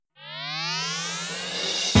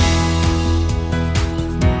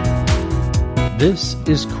This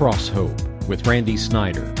is Cross Hope with Randy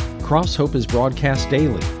Snyder. Cross Hope is broadcast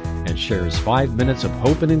daily and shares 5 minutes of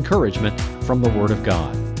hope and encouragement from the Word of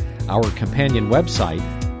God. Our companion website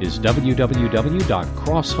is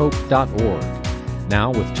www.crosshope.org. Now,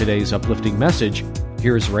 with today's uplifting message,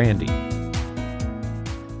 here's Randy.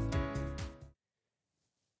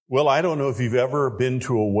 Well, I don't know if you've ever been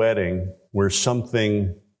to a wedding where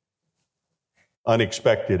something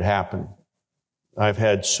unexpected happened. I've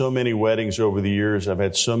had so many weddings over the years. I've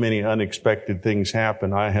had so many unexpected things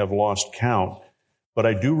happen. I have lost count. But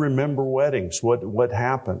I do remember weddings. What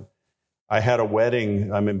happened? I had a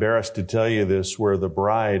wedding, I'm embarrassed to tell you this, where the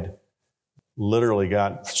bride literally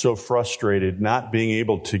got so frustrated not being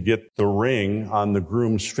able to get the ring on the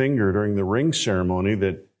groom's finger during the ring ceremony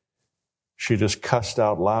that she just cussed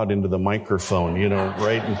out loud into the microphone,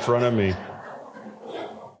 right in front of me.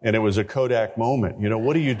 And it was a Kodak moment.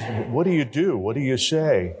 What do you do? What do you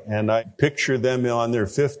say? And I picture them on their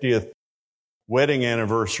 50th wedding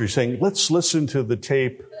anniversary saying, let's listen to the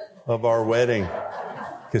tape of our wedding,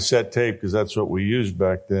 cassette tape, because that's what we used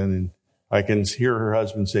back then. And I can hear her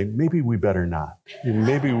husband say, maybe we better not.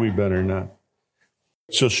 Maybe we better not.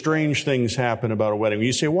 So strange things happen about a wedding.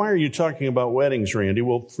 You say, why are you talking about weddings, Randy?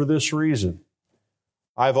 Well, for this reason.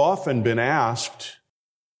 I've often been asked,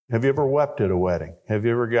 have you ever wept at a wedding? Have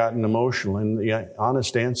you ever gotten emotional? And the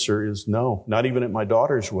honest answer is no, not even at my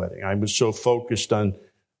daughter's wedding. I was so focused on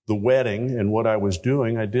the wedding and what I was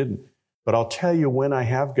doing, I didn't. But I'll tell you when I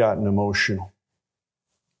have gotten emotional.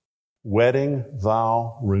 Wedding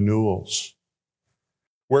vow renewals.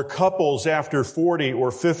 Where couples after 40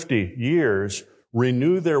 or 50 years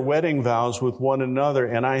renew their wedding vows with one another,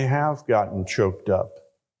 and I have gotten choked up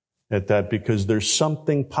at that because there's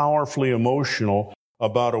something powerfully emotional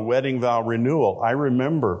about a wedding vow renewal. I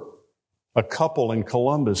remember a couple in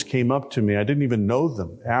Columbus came up to me. I didn't even know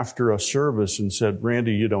them after a service and said,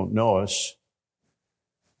 Randy, you don't know us,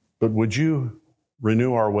 but would you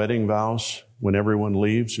renew our wedding vows when everyone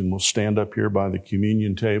leaves, and we'll stand up here by the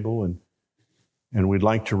communion table and we'd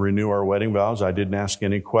like to renew our wedding vows. I didn't ask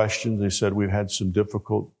any questions. They said, we've had some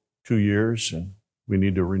difficult 2 years and we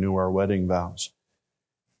need to renew our wedding vows.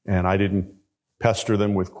 And I didn't pester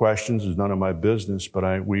them with questions. It's none of my business,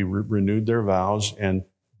 but we renewed their vows, and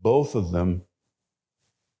both of them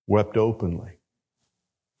wept openly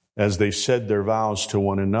as they said their vows to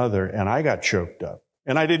one another, and I got choked up.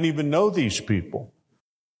 And I didn't even know these people,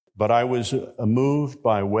 but I was moved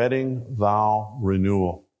by wedding vow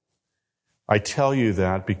renewal. I tell you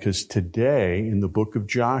that because today in the book of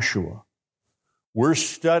Joshua, we're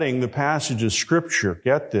studying the passage of Scripture,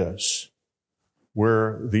 get this,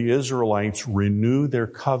 where the Israelites renew their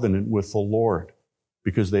covenant with the Lord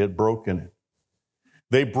because they had broken it.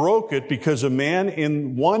 They broke it because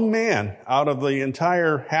one man out of the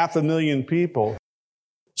entire 500,000 people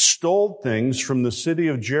stole things from the city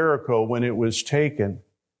of Jericho when it was taken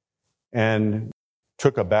and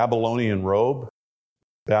took a Babylonian robe.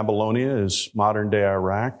 Babylonia is modern-day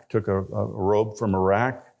Iraq. Took a robe from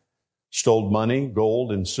Iraq, stole money,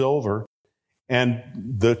 gold and silver. And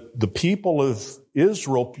the people of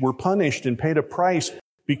Israel were punished and paid a price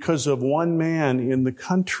because of one man in the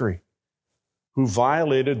country who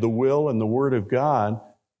violated the will and the word of God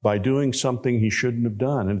by doing something he shouldn't have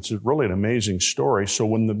done. And it's really an amazing story. So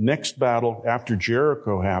when the next battle after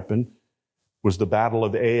Jericho happened was the Battle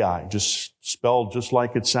of Ai, just spelled just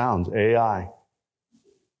like it sounds, Ai.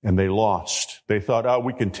 And they lost. They thought,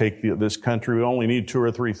 we can take this country. We only need 2,000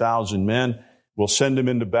 or 3,000 men. We'll send them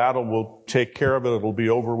into battle. We'll take care of it. It'll be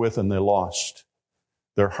over with. And they lost.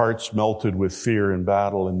 Their hearts melted with fear in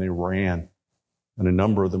battle, and they ran. And a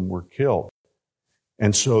number of them were killed.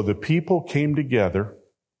 And so the people came together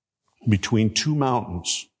between two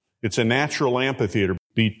mountains. It's a natural amphitheater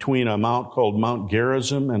between a mount called Mount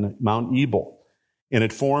Gerizim and Mount Ebal. And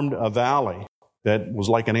it formed a valley that was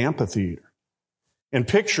like an amphitheater. And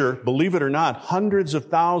picture, believe it or not, hundreds of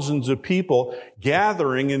thousands of people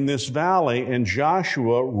gathering in this valley, and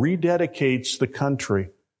Joshua rededicates the country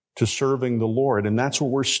to serving the Lord. And that's what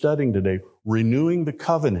we're studying today, renewing the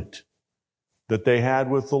covenant that they had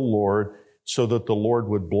with the Lord so that the Lord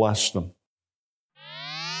would bless them.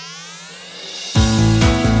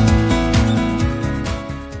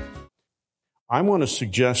 I want to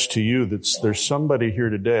suggest to you that there's somebody here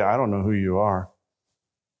today, I don't know who you are,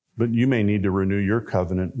 but you may need to renew your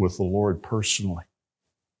covenant with the Lord personally.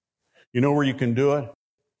 You know where you can do it?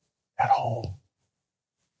 At home.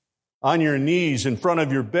 On your knees in front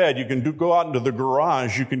of your bed. You can go out into the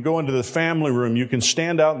garage. You can go into the family room. You can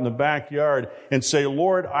stand out in the backyard and say,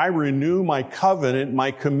 Lord, I renew my covenant,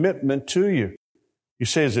 my commitment to you. You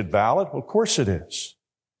say, is it valid? Well, of course it is.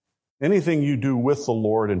 Anything you do with the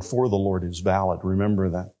Lord and for the Lord is valid. Remember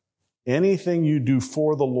that. Anything you do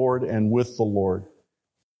for the Lord and with the Lord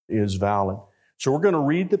is valid. So we're going to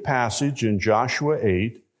read the passage in Joshua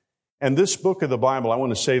 8. And this book of the Bible, I want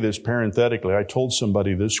to say this parenthetically. I told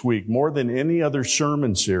somebody this week, more than any other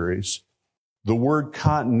sermon series, the word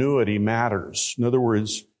continuity matters. In other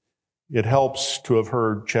words, it helps to have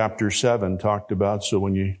heard chapter 7 talked about. So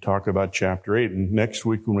when you talk about chapter 8, and next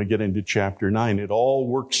week when we get into chapter 9, it all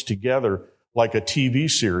works together like a TV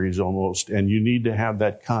series almost, and you need to have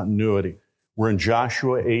that continuity. We're in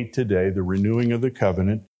Joshua 8 today, the renewing of the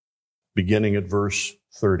covenant, beginning at verse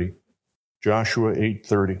 30. Joshua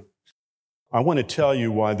 8:30. I want to tell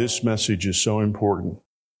you why this message is so important.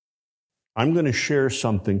 I'm going to share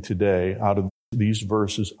something today out of these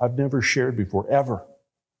verses I've never shared before, ever.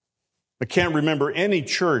 I can't remember any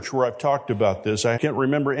church where I've talked about this. I can't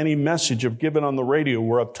remember any message I've given on the radio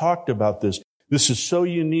where I've talked about this. This is so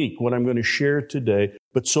unique, what I'm going to share today,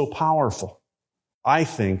 but so powerful, I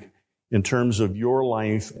think, in terms of your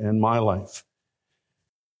life and my life.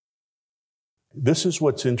 This is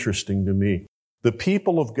what's interesting to me. The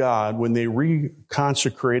people of God, when they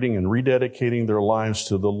reconsecrating and rededicating their lives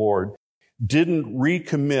to the Lord, didn't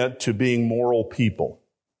recommit to being moral people.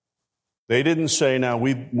 They didn't say, now,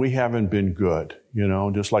 we haven't been good,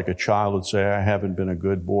 just like a child would say, I haven't been a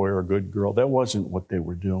good boy or a good girl. That wasn't what they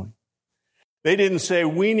were doing. They didn't say,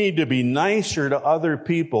 we need to be nicer to other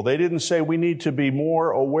people. They didn't say, we need to be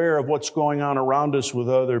more aware of what's going on around us with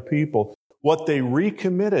other people. What they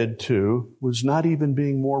recommitted to was not even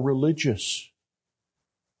being more religious.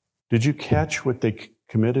 Did you catch what they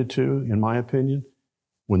committed to, in my opinion?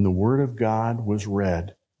 When the Word of God was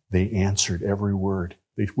read, they answered every word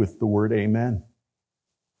with the word amen.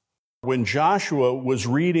 When Joshua was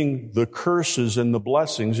reading the curses and the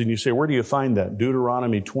blessings, and you say, where do you find that?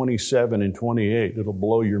 Deuteronomy 27 and 28. It'll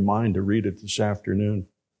blow your mind to read it this afternoon.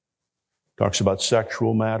 Talks about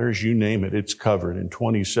sexual matters, you name it, it's covered in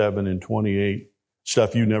 27 and 28.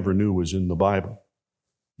 Stuff you never knew was in the Bible.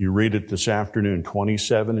 You read it this afternoon,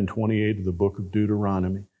 27 and 28 of the book of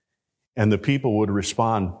Deuteronomy. And the people would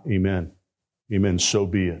respond, amen. Amen, so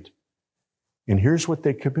be it. And here's what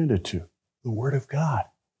they committed to, the Word of God.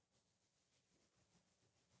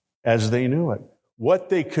 As they knew it. What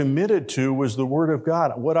they committed to was the Word of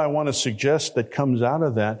God. What I want to suggest that comes out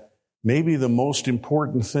of that, maybe the most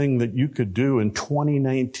important thing that you could do in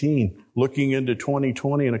 2019, looking into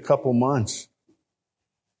 2020 in a couple months.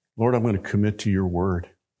 Lord, I'm going to commit to your Word.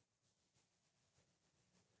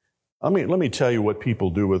 Let me tell you what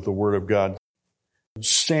people do with the Word of God.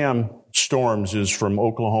 Sam Storms is from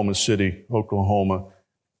Oklahoma City, Oklahoma.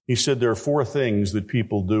 He said there are 4 things that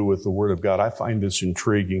people do with the Word of God. I find this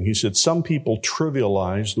intriguing. He said some people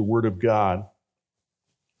trivialize the Word of God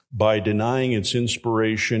by denying its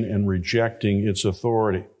inspiration and rejecting its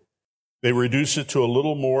authority. They reduce it to a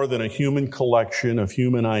little more than a human collection of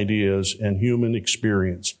human ideas and human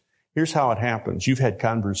experience. Here's how it happens. You've had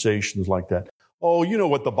conversations like that. Oh, you know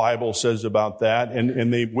what the Bible says about that.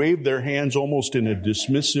 And they wave their hands almost in a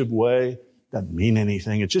dismissive way. Doesn't mean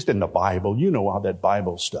anything. It's just in the Bible. You know all that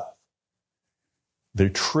Bible stuff. They're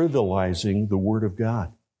trivializing the Word of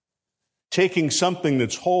God. Taking something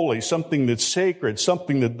that's holy, something that's sacred,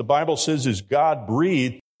 something that the Bible says is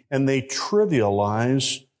God-breathed, and they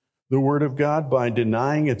trivialize the Word of God by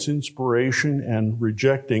denying its inspiration and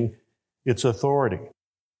rejecting its authority.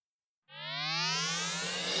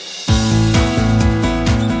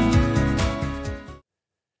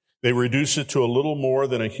 They reduce it to a little more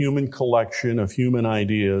than a human collection of human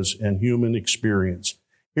ideas and human experience.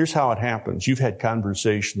 Here's how it happens. You've had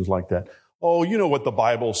conversations like that. Oh, you know what the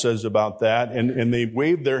Bible says about that. And they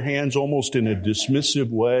wave their hands almost in a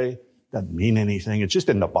dismissive way. Doesn't mean anything. It's just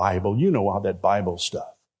in the Bible. You know all that Bible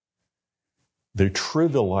stuff. They're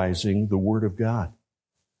trivializing the Word of God.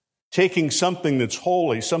 Taking something that's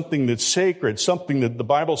holy, something that's sacred, something that the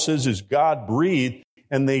Bible says is God-breathed,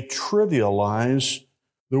 and they trivialize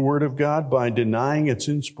the Word of God by denying its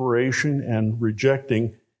inspiration and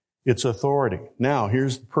rejecting its authority. Now,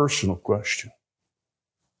 here's the personal question.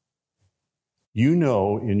 You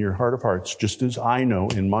know in your heart of hearts, just as I know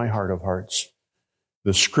in my heart of hearts,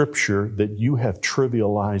 the Scripture that you have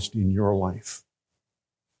trivialized in your life.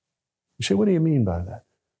 You say, what do you mean by that?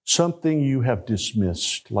 Something you have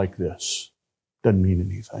dismissed like this. Doesn't mean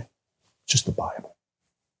anything. It's just the Bible.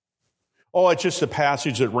 Oh, it's just a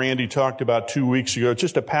passage that Randy talked about 2 weeks ago. It's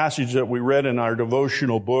just a passage that we read in our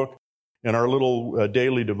devotional book, in our little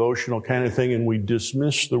daily devotional kind of thing, and we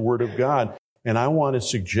dismiss the Word of God. And I want to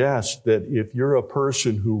suggest that if you're a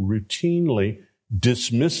person who routinely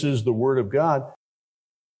dismisses the Word of God,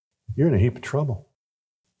 you're in a heap of trouble.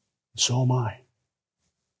 So am I.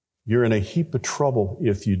 You're in a heap of trouble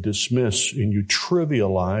if you dismiss and you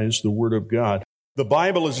trivialize the Word of God. The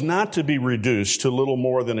Bible is not to be reduced to little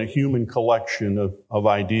more than a human collection of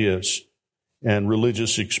ideas and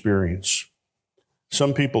religious experience.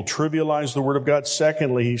 Some people trivialize the Word of God.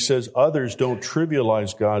 Secondly, he says others don't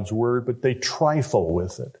trivialize God's Word, but they trifle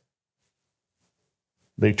with it.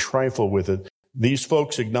 They trifle with it. These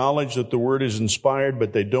folks acknowledge that the Word is inspired,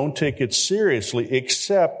 but they don't take it seriously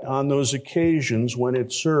except on those occasions when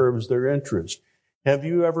it serves their interest. Have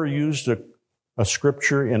you ever used a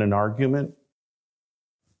scripture in an argument?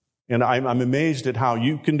 And I'm amazed at how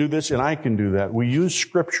you can do this and I can do that. We use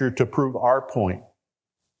scripture to prove our point.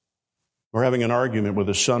 We're having an argument with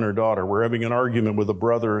a son or daughter. We're having an argument with a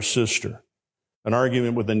brother or sister, an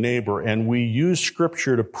argument with a neighbor, and we use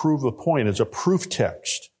scripture to prove a point as a proof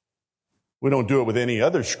text. We don't do it with any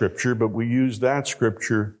other scripture, but we use that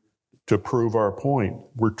scripture to prove our point.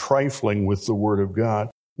 We're trifling with the Word of God.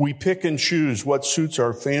 We pick and choose what suits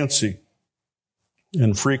our fancy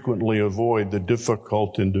and frequently avoid the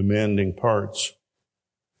difficult and demanding parts.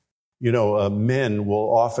 You know, men will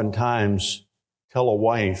oftentimes tell a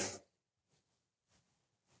wife,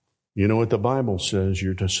 you know what the Bible says,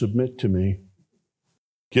 you're to submit to me.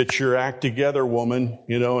 Get your act together, woman,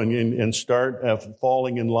 and start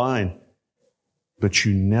falling in line. But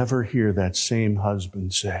you never hear that same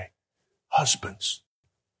husband say, husbands,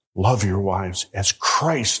 love your wives as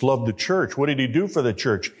Christ loved the church. What did he do for the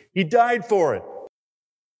church? He died for it.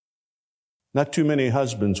 Not too many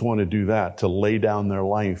husbands want to do that, to lay down their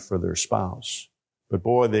life for their spouse. But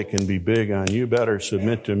boy, they can be big on, you better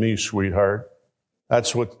submit to me, sweetheart.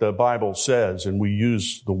 That's what the Bible says, and we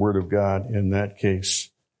use the Word of God in that case.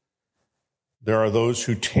 There are those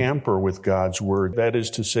who tamper with God's Word. That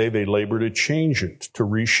is to say, they labor to change it, to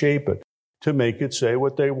reshape it, to make it say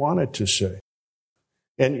what they want it to say.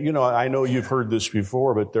 And, I know you've heard this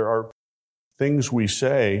before, but there are things we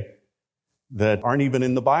say that aren't even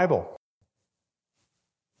in the Bible.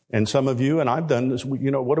 And some of you, and I've done this,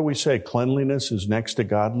 what do we say? Cleanliness is next to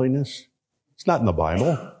godliness. It's not in the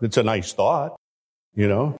Bible. It's a nice thought.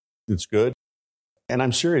 It's good. And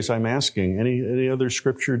I'm serious. I'm asking, any other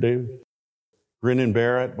scripture, David? Grin and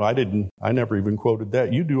bear it? Well, I never even quoted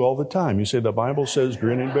that. You do all the time. You say the Bible says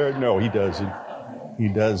grin and bear it. No, he doesn't. He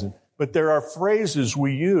doesn't. But there are phrases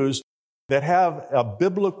we use that have a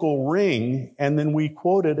biblical ring, and then we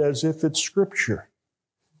quote it as if it's scripture.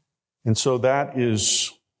 And so that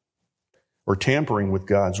is, or tampering with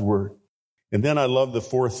God's Word. And then I love the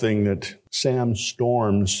fourth thing that Sam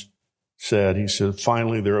Storms said. He said,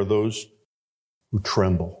 finally, there are those who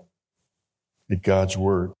tremble at God's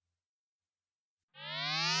Word.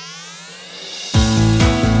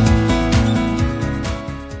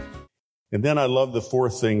 And then I love the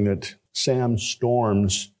fourth thing that Sam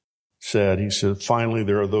Storms said. He said, finally,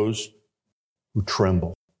 there are those who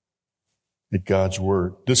tremble at God's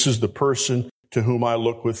Word. This is the person to whom I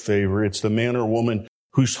look with favor. It's the man or woman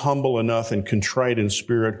who's humble enough and contrite in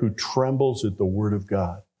spirit, who trembles at the Word of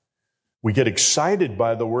God. We get excited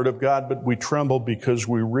by the Word of God, but we tremble because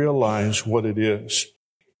we realize what it is.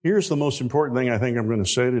 Here's the most important thing I think I'm going to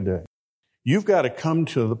say today. You've got to come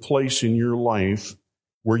to the place in your life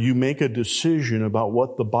where you make a decision about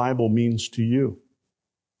what the Bible means to you.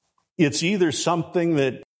 It's either something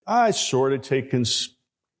that I sort of take,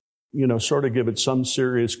 sort of give it some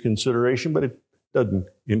serious consideration, but it doesn't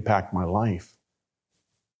impact my life.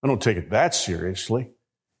 I don't take it that seriously.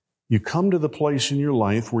 You come to the place in your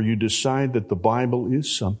life where you decide that the Bible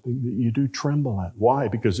is something that you do tremble at. Why?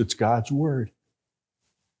 Because it's God's Word.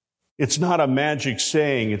 It's not a magic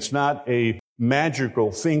saying. It's not a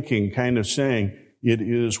magical thinking kind of saying. It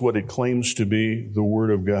is what it claims to be, the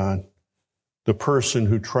Word of God. The person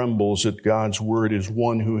who trembles at God's Word is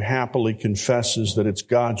one who happily confesses that it's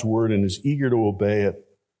God's Word and is eager to obey it.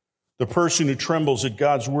 The person who trembles at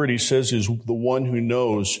God's Word, he says, is the one who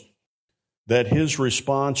knows that his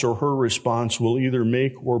response or her response will either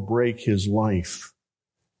make or break his life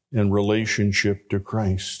and relationship to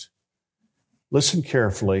Christ. Listen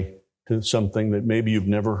carefully to something that maybe you've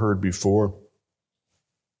never heard before.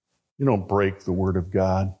 You don't break the Word of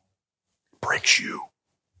God. It breaks you.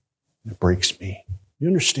 It breaks me. You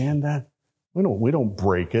understand that? We don't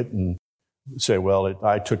break it and say, well,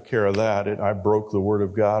 I took care of that. I broke the Word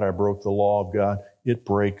of God. I broke the law of God. It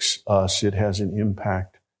breaks us. It has an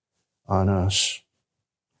impact on us.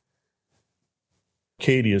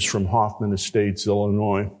 Katie is from Hoffman Estates,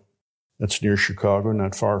 Illinois. That's near Chicago,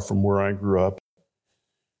 not far from where I grew up.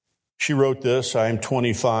 She wrote this, I am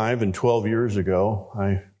 25, and 12 years ago,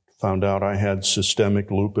 I found out I had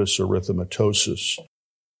systemic lupus erythematosus.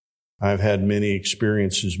 I've had many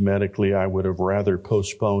experiences medically I would have rather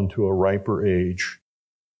postponed to a riper age,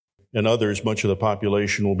 and others, much of the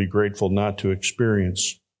population, will be grateful not to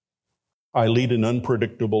experience. I lead an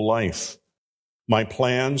unpredictable life. My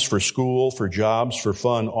plans for school, for jobs, for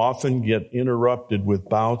fun often get interrupted with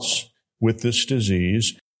bouts with this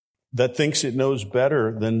disease that thinks it knows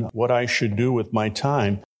better than what I should do with my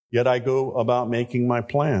time. Yet I go about making my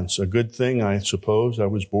plans. A good thing, I suppose. I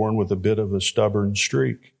was born with a bit of a stubborn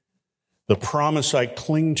streak. The promise I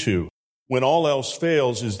cling to when all else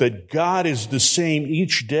fails is that God is the same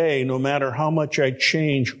each day, no matter how much I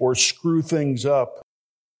change or screw things up.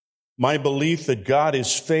 My belief that God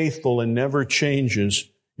is faithful and never changes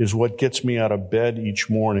is what gets me out of bed each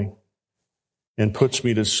morning and puts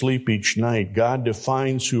me to sleep each night. God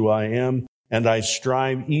defines who I am, and I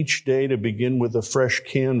strive each day to begin with a fresh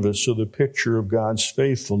canvas so the picture of God's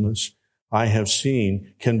faithfulness I have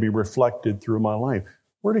seen can be reflected through my life.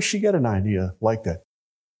 Where does she get an idea like that?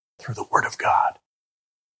 Through the Word of God.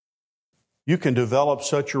 You can develop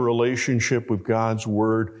such a relationship with God's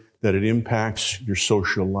Word that it impacts your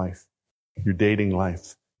social life, your dating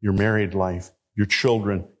life, your married life, your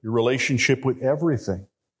children, your relationship with everything.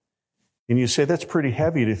 And you say, that's pretty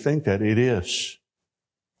heavy to think that. It is.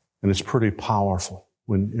 And it's pretty powerful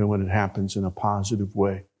when it happens in a positive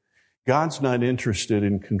way. God's not interested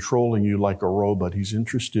in controlling you like a robot. He's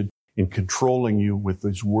interested in controlling you with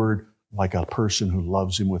His Word like a person who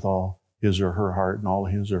loves Him with all his or her heart and all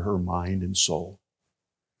his or her mind and soul.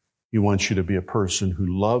 He wants you to be a person who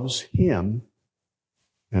loves Him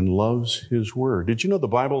and loves His Word. Did you know the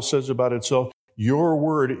Bible says about itself, your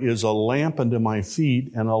Word is a lamp unto my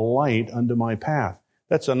feet and a light unto my path.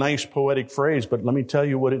 That's a nice poetic phrase, but let me tell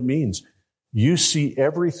you what it means. You see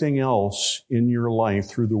everything else in your life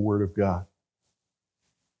through the Word of God.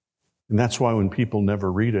 And that's why when people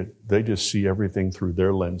never read it, they just see everything through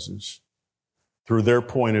their lenses, through their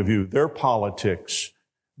point of view, their politics,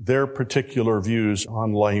 their particular views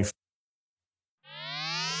on life.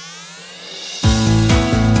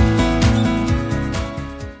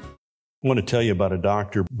 I want to tell you about a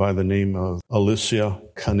doctor by the name of Alicia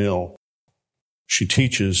Canil. She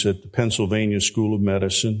teaches at the Pennsylvania School of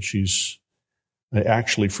Medicine. She's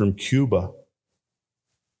actually from Cuba.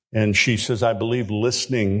 And she says, I believe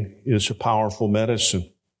listening is a powerful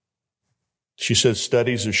medicine. She says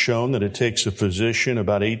studies have shown that it takes a physician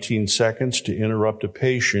about 18 seconds to interrupt a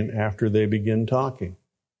patient after they begin talking.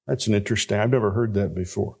 That's an interesting, I've never heard that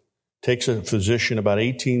before. It takes a physician about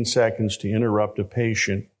 18 seconds to interrupt a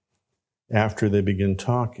patient after they begin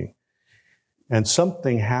talking. And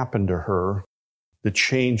something happened to her that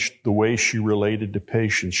changed the way she related to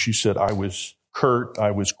patients. She said, I was curt,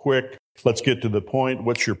 I was quick, let's get to the point,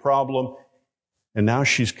 what's your problem? And now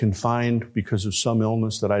she's confined because of some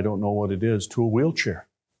illness that I don't know what it is to a wheelchair.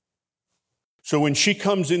 So when she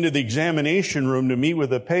comes into the examination room to meet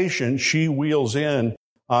with a patient, she wheels in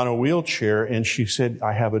on a wheelchair and she said,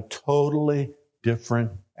 I have a totally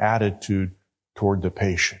different attitude toward the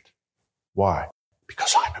patient. Why?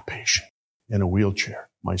 Because I'm a patient in a wheelchair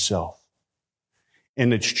myself.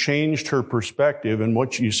 And it's changed her perspective. And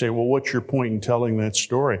what you say, well, what's your point in telling that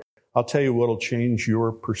story? I'll tell you what'll change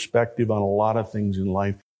your perspective on a lot of things in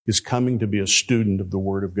life is coming to be a student of the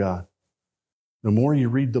Word of God. The more you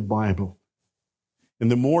read the Bible, and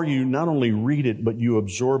the more you not only read it, but you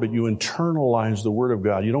absorb it, you internalize the Word of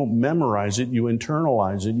God. You don't memorize it, you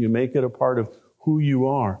internalize it, you make it a part of who you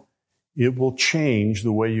are. It will change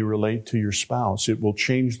the way you relate to your spouse. It will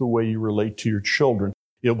change the way you relate to your children.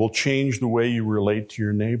 It will change the way you relate to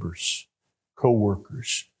your neighbors,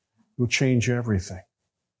 co-workers. It will change everything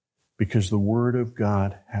because the Word of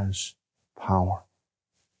God has power.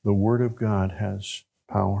 The Word of God has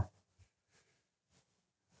power.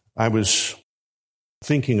 I was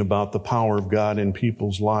thinking about the power of God in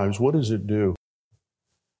people's lives. What does it do?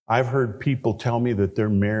 I've heard people tell me that their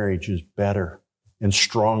marriage is better and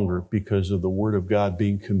stronger because of the Word of God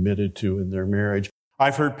being committed to in their marriage.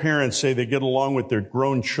 I've heard parents say they get along with their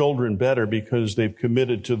grown children better because they've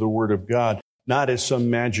committed to the Word of God, not as some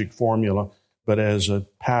magic formula, but as a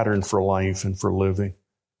pattern for life and for living.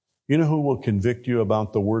 You know who will convict you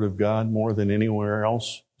about the Word of God more than anywhere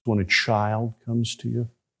else? When a child comes to you,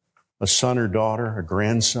 a son or daughter, a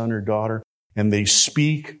grandson or daughter, and they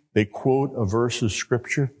speak, they quote a verse of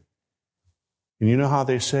Scripture. And you know how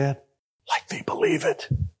they say it? Like they believe it.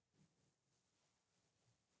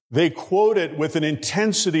 They quote it with an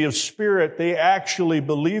intensity of spirit. They actually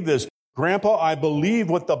believe this. Grandpa, I believe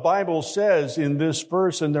what the Bible says in this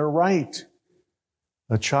verse, and they're right.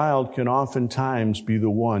 A child can oftentimes be the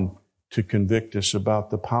one to convict us about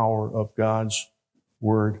the power of God's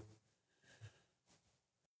Word.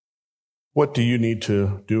 What do you need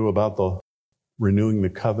to do about the renewing the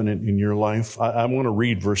covenant in your life? I want to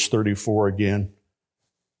read verse 34 again.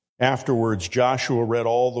 Afterwards, Joshua read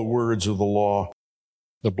all the words of the law,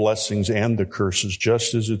 the blessings and the curses,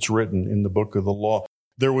 just as it's written in the book of the law.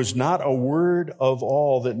 There was not a word of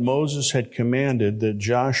all that Moses had commanded that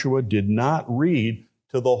Joshua did not read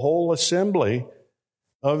to the whole assembly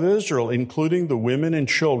of Israel, including the women and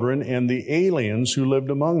children and the aliens who lived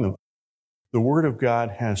among them. The Word of God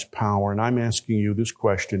has power, and I'm asking you this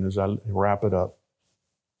question as I wrap it up.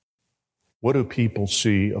 What do people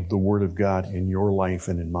see of the Word of God in your life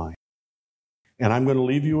and in mine? And I'm going to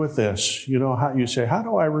leave you with this. You know how you say, how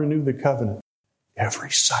do I renew the covenant?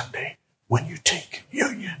 Every Sunday when you take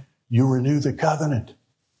communion, you renew the covenant.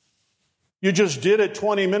 You just did it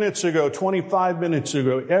 20 minutes ago, 25 minutes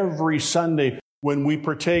ago. Every Sunday when we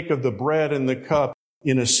partake of the bread and the cup,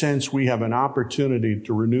 in a sense, we have an opportunity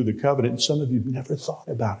to renew the covenant. Some of you have never thought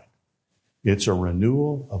about it. It's a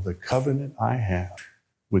renewal of the covenant I have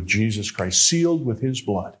with Jesus Christ, sealed with His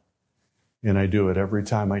blood. And I do it every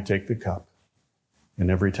time I take the cup and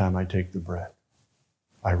every time I take the bread.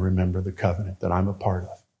 I remember the covenant that I'm a part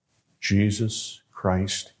of. Jesus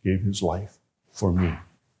Christ gave His life for me.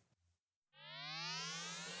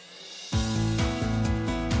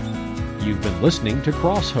 You've been listening to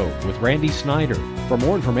Cross Hope with Randy Snyder. For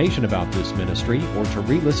more information about this ministry or to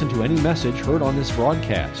re-listen to any message heard on this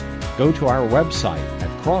broadcast, go to our website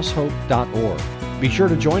at crosshope.org. Be sure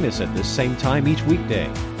to join us at this same time each weekday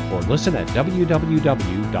or listen at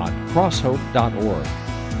www.crosshope.org.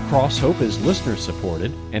 Cross Hope is listener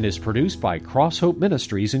supported and is produced by Cross Hope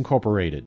Ministries Incorporated.